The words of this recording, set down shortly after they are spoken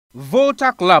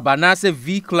Volta Club anase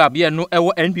V Club ye no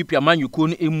ewo NPP amanyuko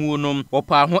no emu no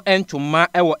opa ho entoma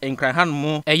ewo enkranhan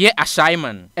mo eye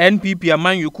Ashaiman NPP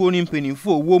amanyuko no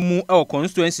mpanimfo wo mu ewo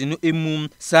constituency no emu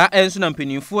saa enso na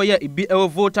mpanimfo ye ibi ewo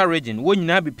Volta region wo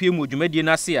nyina bepie mu dwumadie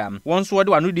na se a won so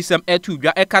de wano disem etu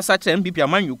dwa ekasa che NPP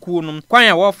amanyuko no kwan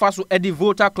ya wo fa so edi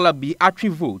Volta Club bi atwe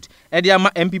vote edi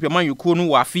ama NPP amanyuko no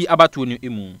wa fi abato no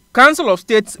emu. Council of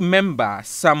State member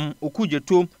Sam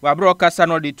Okudzeto wa broadcast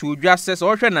no de tu dwa se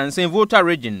so hwe nansen Volta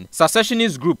region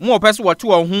secessionist group mo pese wote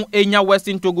wo ho enya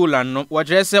Western Togoland no wo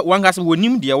jere se wangase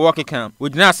wonim de wo keka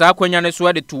wodina sa akwanya ne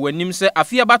so de to wanim se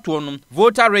afia bato no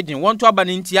Volta region won to aba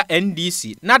ne ntia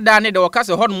NDC na da ne de wo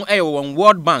kase hodom e won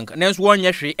World Bank nenso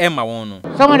wonye hwe ema won no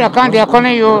some of the country are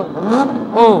calling you,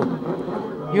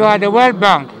 oh, you are the World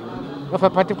Bank of a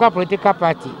particular political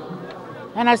party.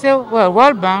 And I say, well,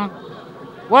 World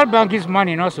Bank is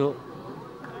money also.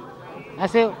 I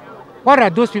say, what are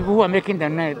those people who are making the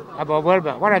noise about World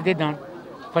Bank? What have they done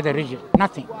for the region?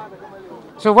 Nothing.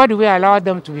 So why do we allow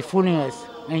them to be fooling us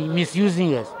and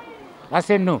misusing us? I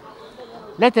say, no.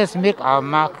 Let us make our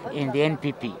mark in the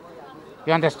NPP.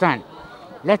 You understand?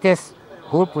 Let us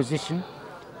hold position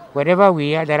wherever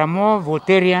we are. There are more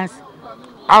Voltarians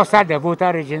outside the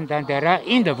Volta region than there are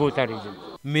in the Volta region.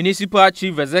 Municipal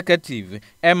Chief Executive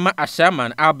Emma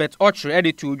Ashaiman Albert Ochre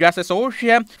editu dwa se so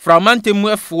hwe fragmentemu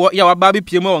afo ya wababe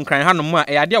piemu wonkran hanom a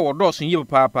eyade wodoso yie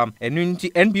papa enu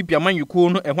nti NPP amanyuko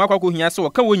no ehwa kwakọ hia se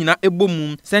woka wonyina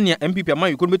ebomum senia NPP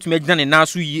amanyuko no betumi agina ne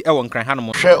naso yi e wonkran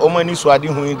hanom hwe omani so ade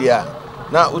hu dia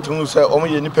na utumu se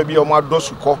omoye nipa bi omo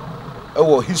adosuko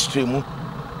ewo history mu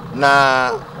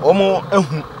na omo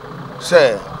ehu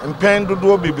se mpen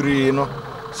dodo bebre no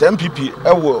se NPP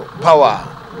ewo power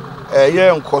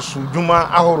ye nkosu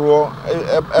dwuma ahoro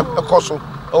ekoso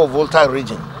of Volta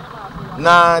region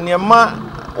na niema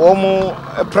omo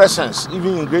presence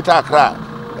even in Greater Accra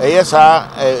yes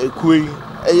kui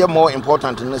more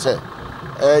important than say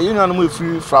union mu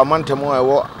free fragmentum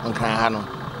ewo nkran ha no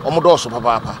omo do so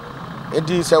papa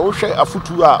edi say wo hwe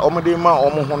afutu a omo de ma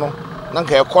omo ho no na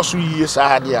nka ekoso yie sa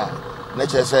ha de a na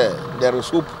che say there is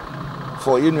hope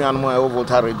for union mu ewo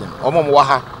Volta region omo mo wa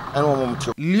ha.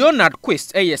 Leonard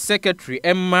Quest secretary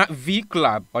Emma V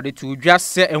Club or the two just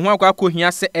say and one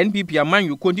hia se NPP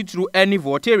amanyuko ntitru any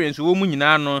Voltarians wo mu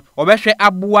nyina no obehwe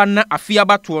aboa na afia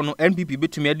bato no NPP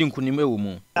betumi ade nkunim ewo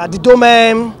mu. The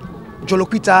Dome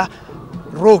Jolokwita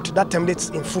road that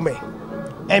terminates in Fume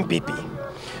NPP.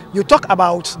 You talk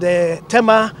about the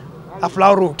Tema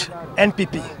Aflau road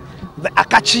NPP, the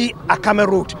Akachi Akame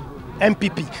road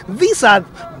NPP. These are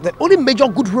the only major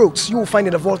good roads you will find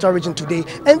in the Volta region today,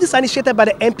 and this is initiated by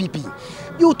the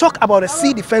NPP. You talk about a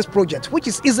sea defense project, which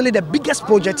is easily the biggest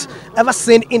project ever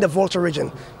seen in the Volta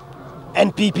region,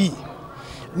 NPP.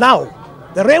 Now,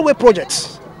 the railway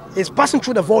project is passing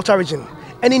through the Volta region,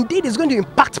 and indeed is going to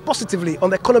impact positively on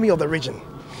the economy of the region.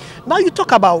 Now you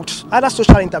talk about other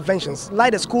social interventions,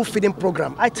 like the school feeding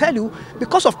program. I tell you,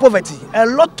 because of poverty, a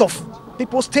lot of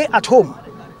people stay at home.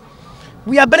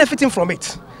 We are benefiting from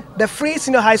it. The free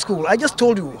senior high school, I just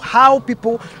told you how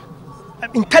people,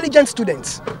 intelligent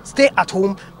students, stay at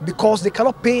home because they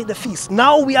cannot pay the fees.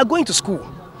 Now we are going to school.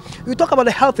 You talk about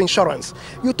the health insurance.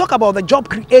 You talk about the job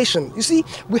creation. You see,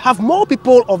 we have more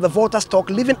people of the Volta stock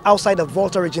living outside the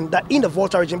Volta region than in the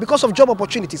Volta region because of job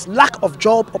opportunities, lack of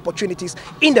job opportunities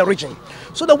in the region.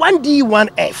 So the 1D,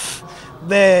 1F,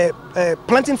 the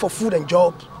planting for food and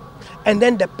jobs, and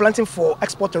then the planting for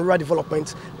export and rural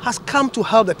development has come to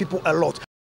help the people a lot.